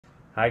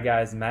Hi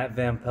guys, Matt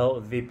Van Pelt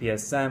with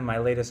VPSM. My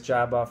latest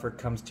job offer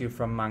comes to you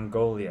from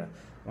Mongolia.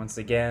 Once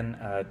again,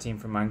 a team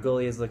from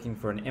Mongolia is looking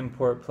for an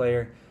import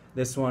player.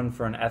 This one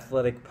for an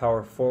athletic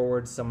power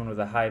forward, someone with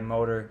a high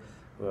motor,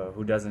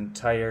 who doesn't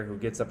tire, who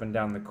gets up and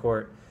down the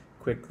court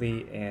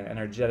quickly and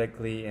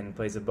energetically and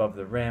plays above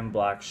the rim,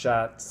 blocks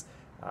shots.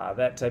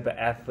 That type of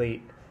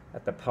athlete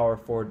at the power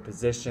forward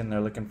position. They're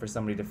looking for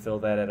somebody to fill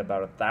that at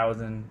about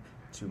 1,000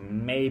 to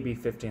maybe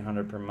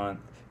 1,500 per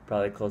month.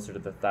 Probably closer to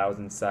the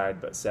 1,000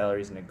 side, but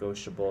salary is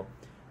negotiable.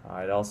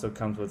 It also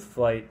comes with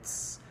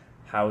flights,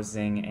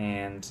 housing,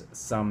 and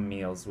some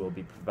meals will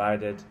be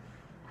provided.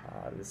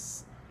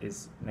 This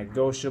is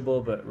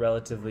negotiable, but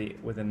relatively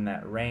within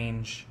that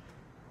range.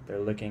 They're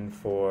looking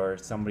for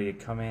somebody to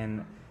come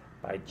in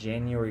by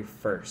January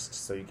 1st,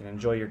 so you can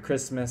enjoy your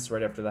Christmas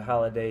right after the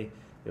holiday.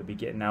 You'll be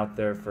getting out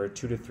there for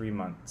 2 to 3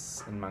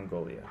 months in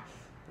Mongolia.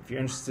 If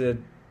you're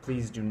interested,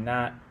 please do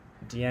not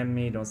DM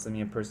me, don't send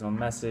me a personal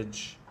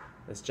message.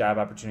 This job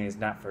opportunity is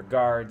not for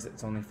guards,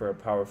 it's only for a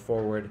power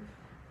forward.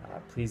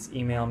 Please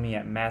email me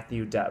at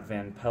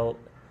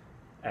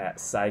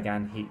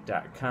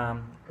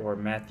matthew.vanpelt@saigonheat.com or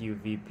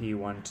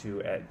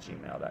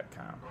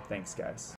matthewvp12@gmail.com. Thanks, guys.